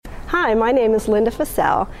Hi, my name is Linda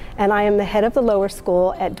Fassel, and I am the head of the lower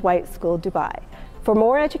school at Dwight School, Dubai. For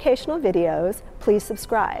more educational videos, please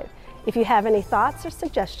subscribe. If you have any thoughts or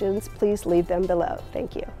suggestions, please leave them below.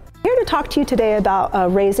 Thank you. I'm here to talk to you today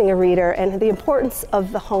about raising a reader and the importance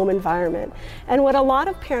of the home environment. And what a lot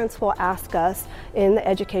of parents will ask us in the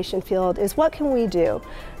education field is, what can we do?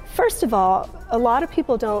 First of all, a lot of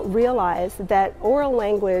people don't realize that oral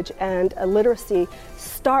language and literacy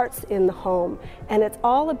starts in the home, and it's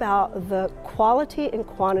all about the quality and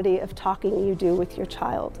quantity of talking you do with your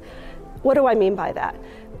child. What do I mean by that?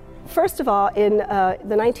 First of all, in the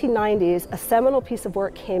 1990s, a seminal piece of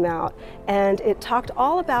work came out, and it talked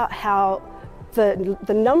all about how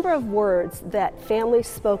the number of words that families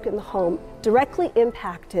spoke in the home directly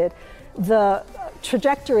impacted the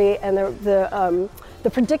trajectory and the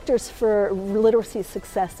predictors for literacy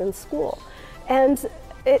success in school. And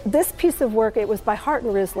this piece of work, it was by Hart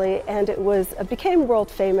and Risley, and it became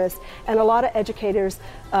world famous, and a lot of educators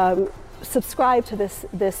subscribe to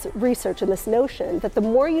this research and this notion that the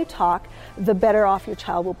more you talk, the better off your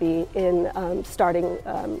child will be in starting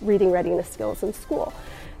reading readiness skills in school.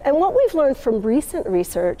 And what we've learned from recent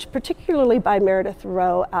research, particularly by Meredith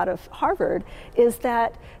Rowe out of Harvard, is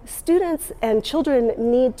that students and children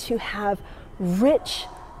need to have rich,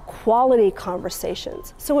 quality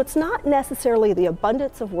conversations. So it's not necessarily the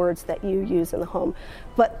abundance of words that you use in the home,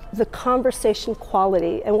 but the conversation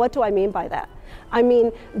quality. And what do I mean by that? I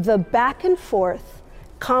mean the back and forth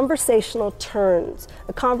conversational turns.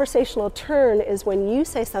 A conversational turn is when you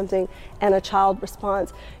say something and a child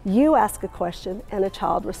responds. You ask a question and a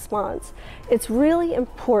child responds. It's really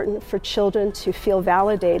important for children to feel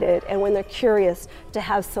validated, and when they're curious, to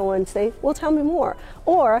have someone say, well, tell me more,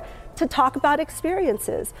 or to talk about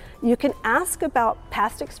experiences. You can ask about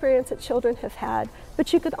past experience that children have had,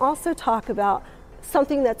 but you can also talk about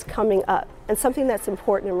something that's coming up and something that's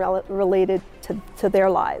important and related to their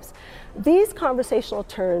lives. These conversational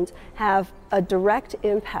turns have a direct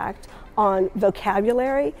impact on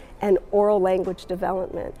vocabulary and oral language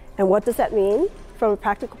development. And what does that mean from a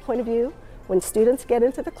practical point of view? When students get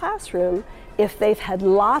into the classroom, if they've had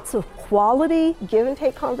lots of quality give and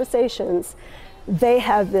take conversations, they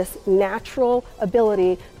have this natural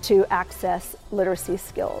ability to access literacy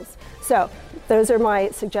skills. So those are my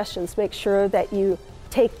suggestions. Make sure that you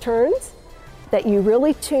take turns, that you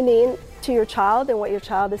really tune in to your child and what your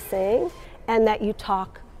child is saying, and that you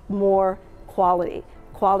talk more quality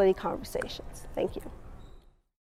conversations. Thank you.